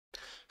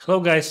Hello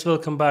guys,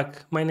 welcome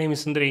back. My name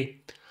is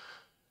Andrei.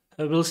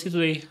 We'll see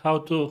today how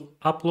to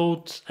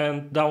upload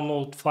and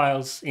download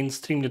files in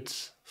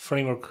Streamlit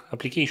framework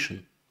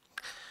application.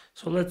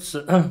 So let's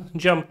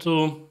jump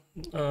to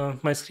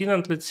my screen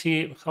and let's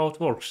see how it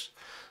works.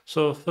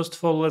 So first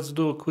of all, let's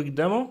do a quick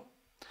demo.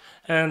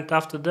 And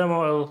after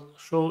demo, I'll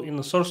show in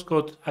the source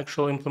code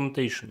actual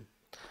implementation.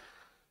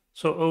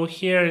 So over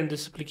here in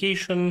this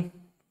application,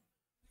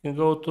 you can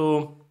go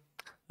to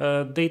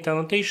data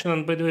annotation,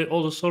 and by the way,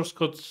 all the source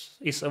code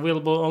is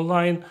available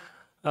online.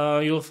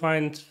 You'll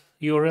find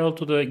URL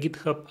to the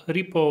GitHub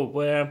repo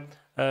where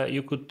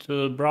you could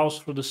browse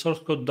through the source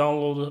code,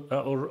 download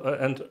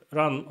and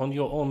run on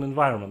your own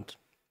environment.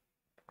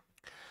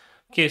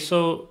 Okay,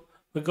 so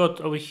we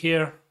got over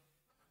here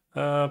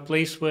a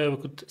place where we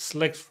could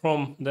select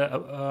from the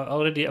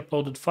already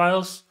uploaded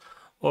files,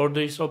 or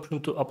there is option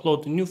to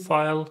upload a new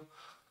file,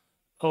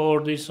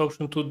 or there is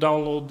option to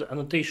download the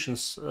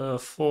annotations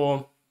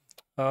for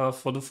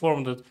the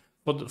form that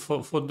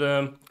for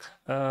the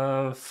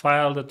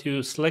file that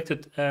you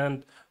selected,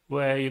 and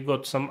where you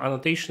got some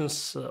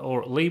annotations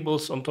or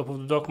labels on top of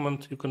the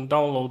document. You can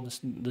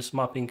download this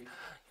mapping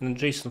in a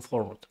JSON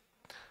format.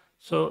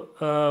 So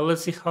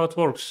let's see how it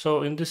works.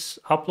 So in this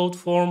upload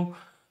form,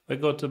 I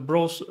got a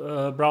browse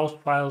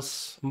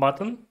files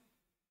button.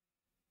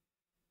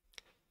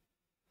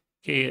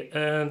 Okay,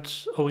 and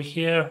over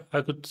here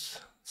I could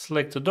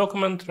select the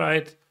document,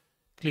 right?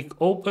 Click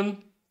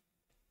open.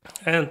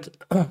 And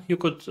you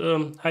could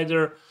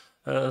either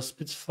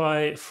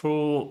specify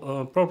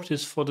through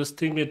properties for the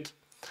Streamlit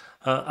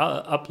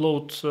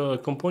upload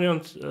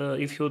component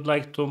if you would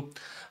like to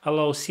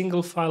allow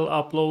single file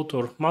upload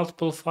or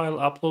multiple file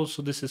upload.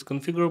 So this is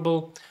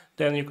configurable.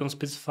 Then you can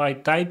specify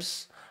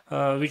types,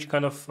 which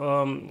kind of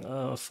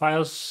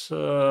files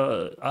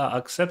are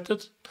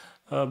accepted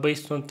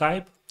based on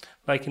type.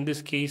 Like in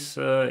this case,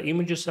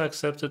 images are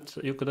accepted.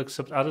 You could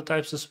accept other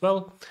types as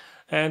well.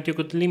 And you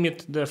could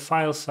limit the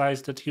file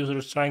size that user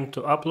is trying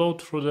to upload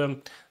through the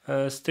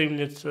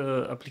Streamlit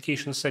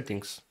application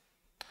settings.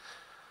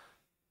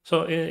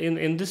 So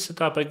in this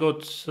setup, I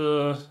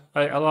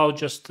allow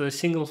just a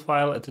single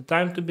file at a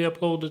time to be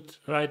uploaded,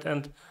 right?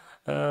 And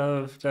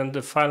then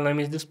the file name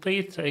is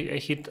displayed. I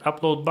hit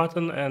upload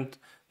button, and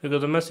we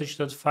got a message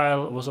that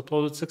file was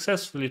uploaded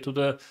successfully to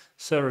the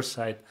server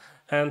side.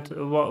 And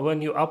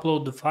when you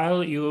upload the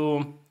file,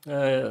 you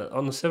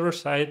on the server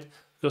side,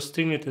 because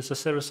Streamlit is a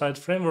server-side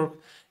framework,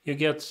 you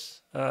get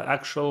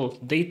actual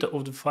data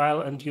of the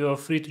file, and you are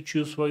free to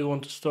choose where you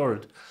want to store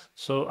it.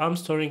 So I'm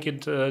storing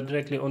it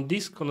directly on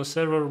disk on a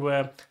server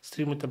where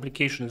Streamlit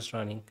application is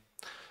running.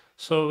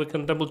 So we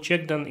can double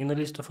check then in a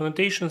list of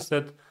annotations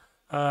that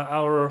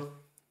our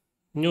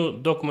new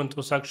document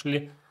was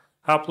actually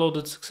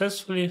uploaded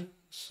successfully.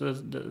 So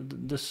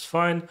this is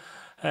fine.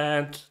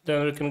 And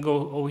then we can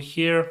go over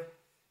here.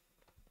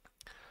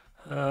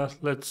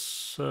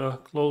 Let's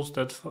close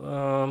that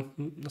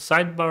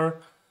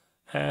sidebar,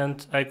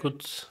 and I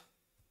could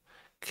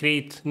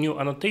create new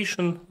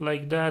annotation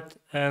like that,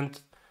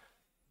 and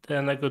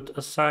then I could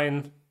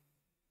assign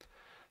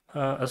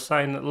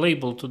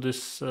label to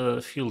this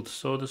field.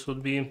 So this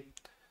would be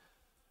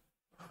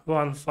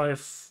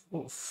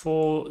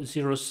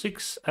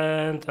 15406,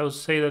 and I would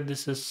say that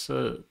this is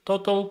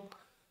total.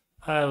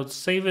 I would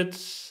save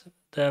it.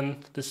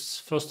 Then this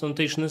first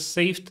annotation is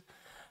saved.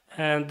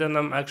 And then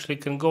I actually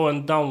can go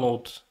and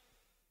download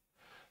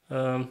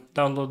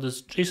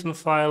this JSON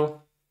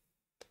file,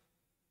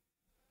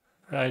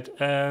 right?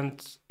 And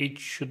it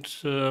should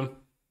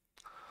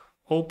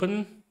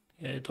open.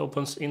 Yeah, it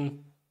opens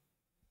in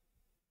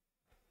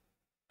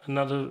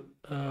another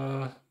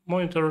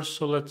monitor.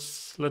 So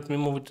let me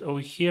move it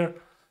over here.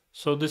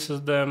 So this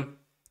is the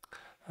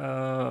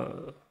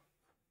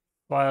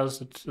files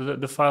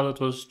the file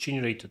that was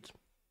generated.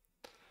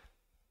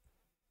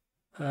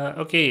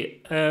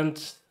 Okay,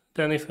 and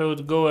then if I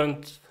would go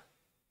and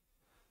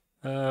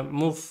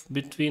move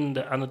between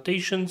the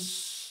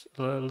annotations,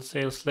 let's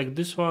say I'll select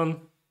this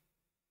one.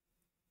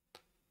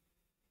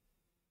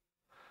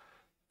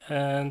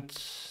 And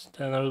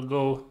then I will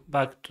go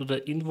back to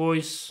the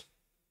invoice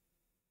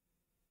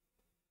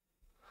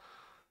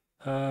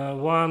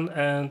one,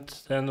 and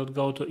then I would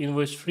go to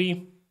invoice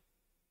 3.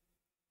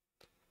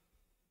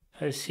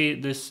 I see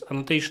this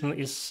annotation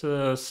is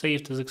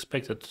saved as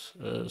expected,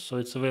 so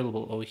it's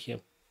available over here.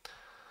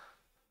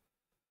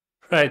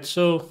 Right,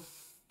 so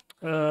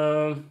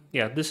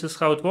yeah, this is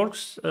how it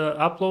works,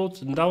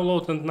 upload and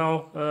download, and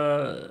now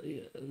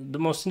the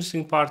most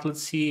interesting part,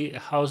 let's see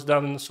how it's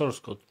done in the source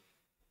code.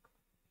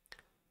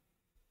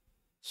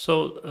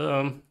 So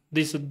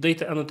this is a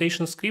data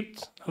annotation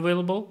script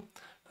available,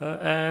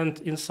 and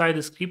inside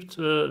the script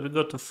we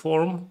got a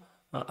form,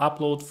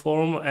 upload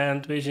form,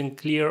 and we're using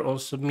clear or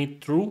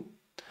submit true.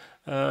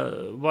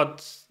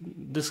 What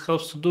this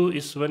helps to do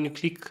is when you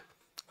click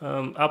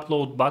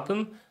upload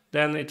button,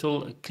 then it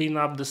will clean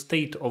up the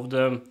state of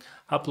the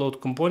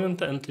upload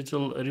component, and it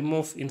will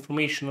remove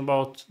information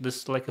about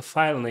this, like a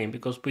file name,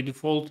 because by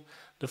default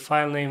the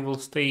file name will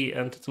stay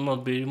and it will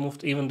not be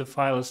removed even the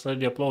file is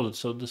already uploaded,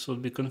 so this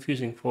would be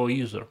confusing for a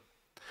user.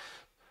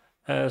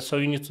 So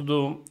you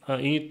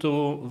need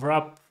to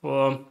wrap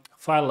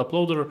file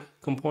uploader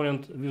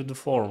component with the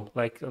form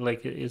like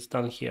it's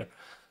done here.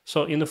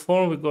 So in the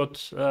form we got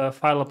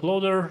file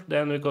uploader,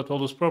 then we got all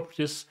those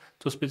properties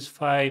to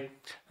specify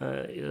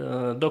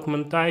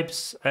document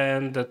types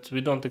and that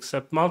we don't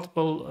accept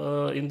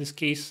multiple in this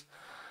case,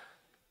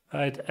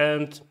 right?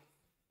 And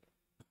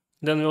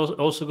then we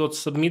also got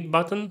submit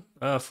button,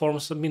 form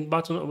submit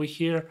button over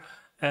here,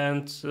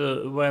 and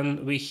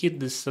when we hit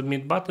this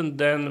submit button,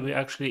 then we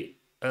actually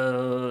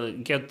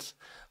get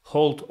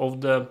hold of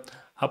the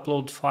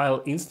upload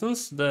file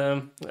instance,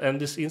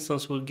 and this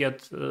instance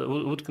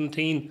would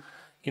contain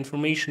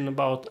information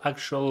about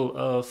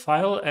actual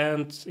file,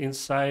 and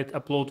inside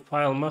upload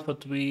file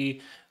method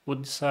we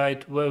would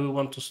decide where we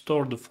want to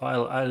store the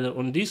file, either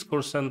on disk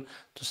or send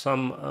to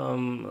some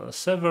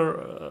server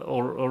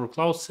or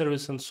cloud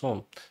service and so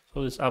on.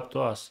 So it's up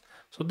to us.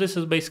 So this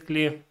is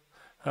basically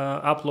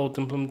upload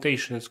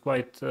implementation. It's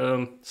quite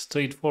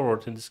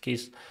straightforward in this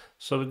case.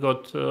 So we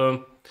got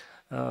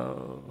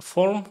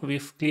form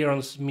with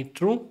clearance submit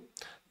true,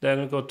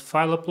 then we got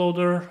file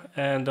uploader,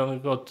 and then we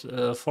got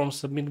form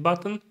submit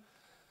button.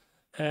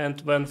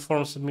 And when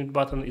form submit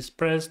button is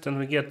pressed, then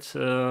we get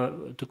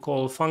to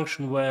call a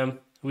function where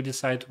we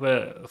decide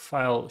where a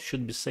file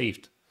should be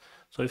saved.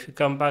 So if you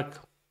come back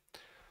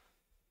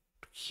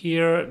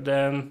here,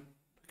 then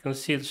you can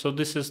see it. So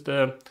this is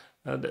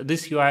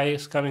this UI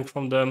is coming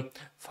from the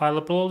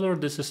file uploader.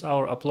 This is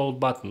our upload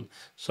button.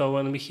 So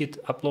when we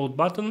hit upload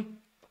button,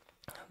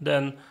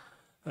 then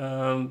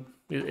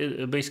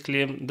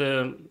basically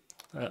the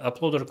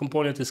uploader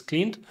component is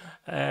cleaned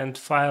and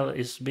file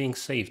is being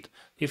saved.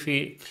 If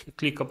we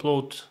click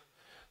upload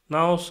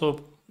now,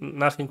 so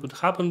nothing could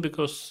happen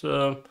because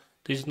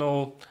there's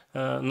no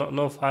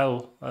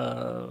file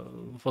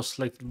was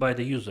selected by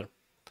the user.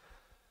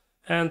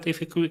 And if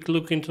we quick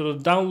look into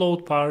the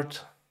download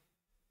part,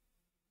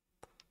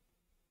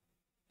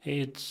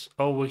 it's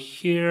over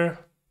here.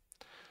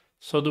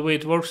 So the way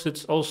it works,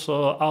 it's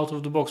also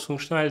out-of-the-box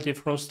functionality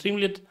from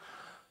Streamlit.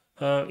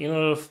 In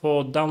order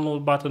for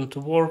download button to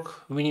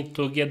work, we need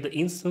to get the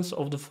instance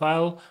of the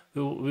file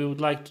we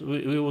would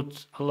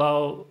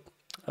allow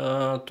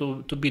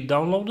to be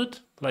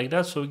downloaded like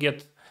that. So we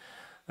get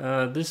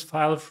this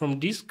file from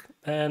disk,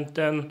 and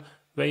then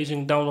we're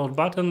using download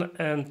button,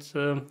 and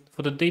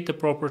for the data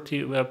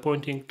property we are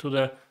pointing to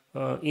the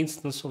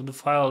instance of the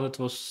file that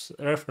was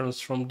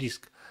referenced from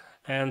disk.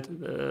 And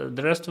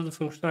the rest of the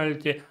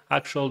functionality,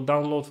 actual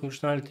download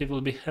functionality, will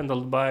be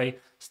handled by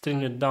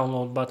Streamlit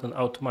download button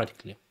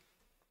automatically.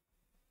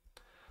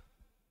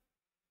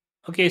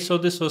 Okay, so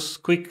this was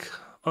quick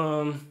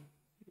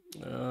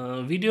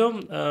video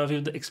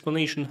with the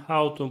explanation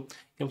how to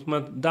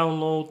implement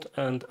download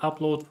and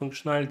upload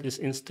functionalities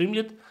in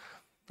Streamlit.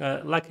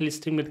 Luckily,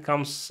 Streamlit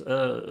comes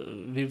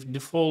with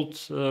default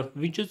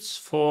widgets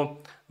for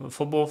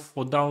both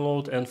for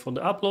download and for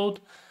the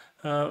upload.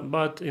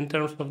 But in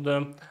terms of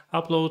the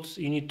uploads,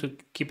 you need to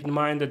keep in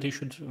mind that you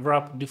should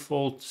wrap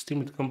default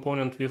Streamlit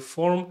component with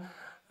form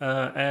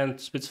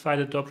and specify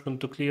that option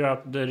to clear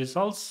up the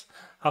results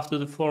after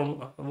the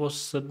form was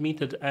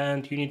submitted,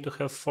 and you need to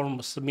have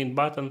form submit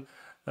button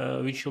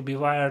which will be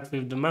wired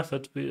with the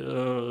method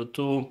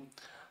to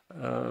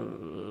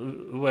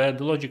where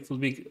the logic will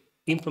be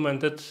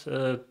implemented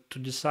to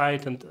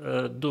decide and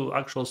do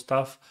actual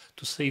stuff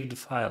to save the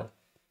file.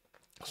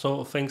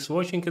 So thanks for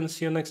watching and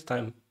see you next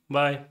time.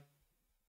 Bye.